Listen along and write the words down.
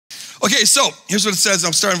Okay, so here's what it says.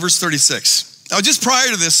 I'm starting verse 36. Now, just prior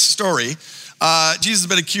to this story, Jesus has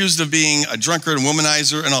been accused of being a drunkard and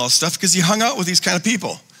womanizer and all this stuff because he hung out with these kind of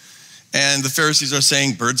people. And the Pharisees are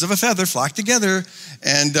saying, birds of a feather flock together.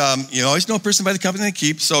 And you always know a person by the company they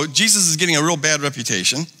keep. So Jesus is getting a real bad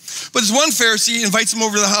reputation. But this one Pharisee invites him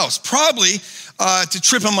over to the house, probably to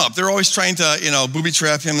trip him up. They're always trying to, booby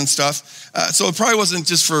trap him and stuff. So it probably wasn't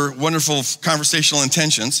just for wonderful conversational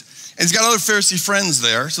intentions. And he's got other Pharisee friends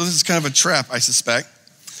there. So this is kind of a trap, I suspect.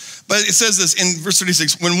 But it says this in verse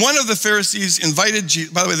 36. When one of the Pharisees invited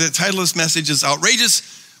Jesus, by the way, the title of this message is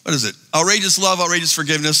Outrageous. What is it? Outrageous love, outrageous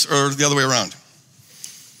forgiveness, or the other way around.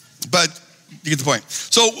 But you get the point.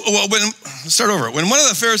 So let's start over. When one of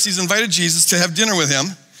the Pharisees invited Jesus to have dinner with him,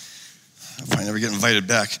 I never get invited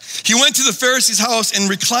back. He went to the Pharisee's house and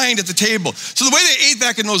reclined at the table. So the way they ate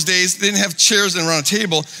back in those days, they didn't have chairs around a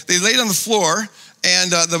table. They laid on the floor,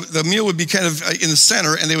 and the meal would be kind of in the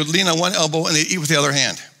center, and they would lean on one elbow, and they'd eat with the other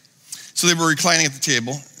hand. So they were reclining at the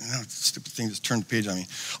table. Stupid thing just turned the page on me.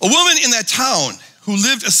 A woman in that town who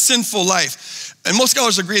lived a sinful life. And most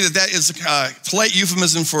scholars agree that is a polite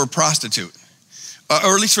euphemism for a prostitute,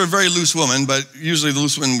 or at least for a very loose woman, but usually the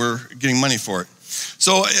loose women were getting money for it.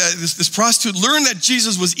 So this prostitute learned that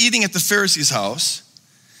Jesus was eating at the Pharisee's house.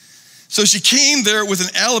 So she came there with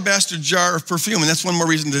an alabaster jar of perfume, and that's one more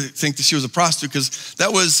reason to think that she was a prostitute, because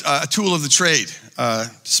that was a tool of the trade,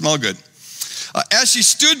 to smell good. As she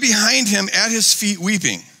stood behind him at his feet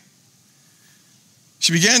weeping,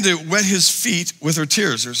 she began to wet his feet with her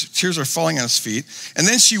tears. Her tears are falling on his feet. And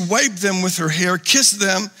then she wiped them with her hair, kissed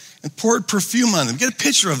them, and poured perfume on them. Get a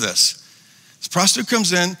picture of this. This prostitute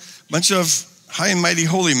comes in, a bunch of high and mighty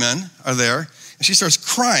holy men are there, and she starts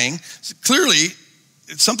crying. So clearly,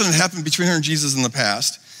 it's something that happened between her and Jesus in the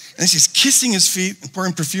past. And then she's kissing his feet and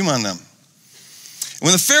pouring perfume on them. And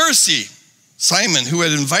when the Pharisee, Simon, who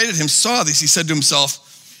had invited him, saw this, he said to himself,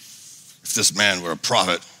 if this man were a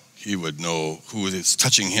prophet, he would know who is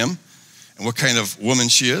touching him and what kind of woman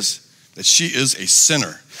she is, that she is a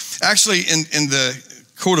sinner. Actually, in the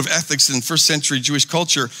code of ethics in first century Jewish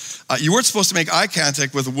culture, you weren't supposed to make eye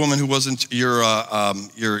contact with a woman who wasn't your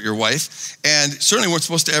wife, and certainly weren't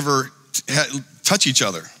supposed to ever touch each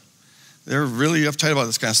other. They're really uptight about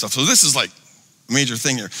this kind of stuff. So this is like a major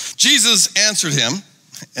thing here. Jesus answered him,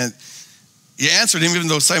 and he answered him even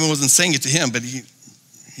though Simon wasn't saying it to him, but he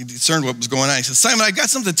discerned what was going on. He said, Simon, I got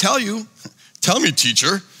something to tell you. Tell me,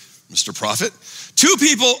 teacher, Mr. Prophet. Two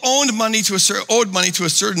people owed money to a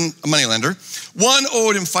certain moneylender. One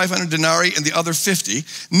owed him 500 denarii and the other 50.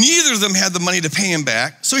 Neither of them had the money to pay him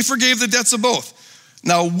back, so he forgave the debts of both.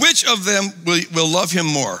 Now, which of them will love him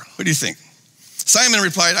more? What do you think? Simon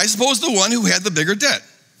replied, I suppose the one who had the bigger debt.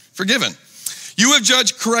 Forgiven. You have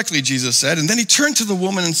judged correctly, Jesus said. And then he turned to the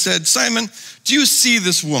woman and said, Simon, do you see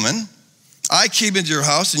this woman? I came into your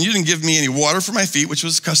house and you didn't give me any water for my feet, which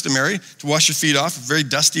was customary to wash your feet off. Very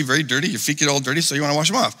dusty, very dirty. Your feet get all dirty, so you want to wash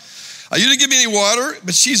them off. You didn't give me any water,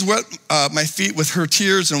 but she's wet my feet with her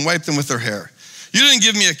tears and wiped them with her hair. You didn't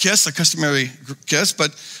give me a kiss, a customary kiss,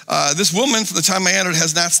 but this woman, from the time I entered,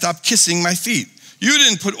 has not stopped kissing my feet. You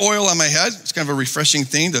didn't put oil on my head. It's kind of a refreshing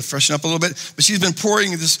thing to freshen up a little bit, but she's been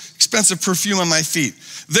pouring this expensive perfume on my feet.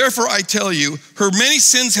 Therefore, I tell you, her many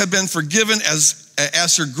sins have been forgiven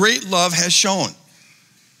as her great love has shown.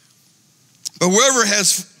 But whoever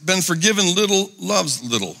has been forgiven little loves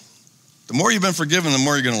little. The more you've been forgiven, the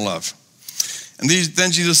more you're going to love. And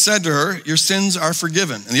then Jesus said to her, your sins are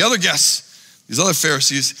forgiven. And the other guests, these other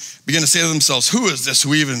Pharisees, began to say to themselves, who is this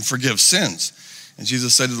who even forgives sins? And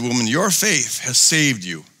Jesus said to the woman, your faith has saved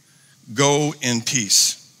you. Go in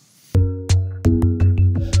peace.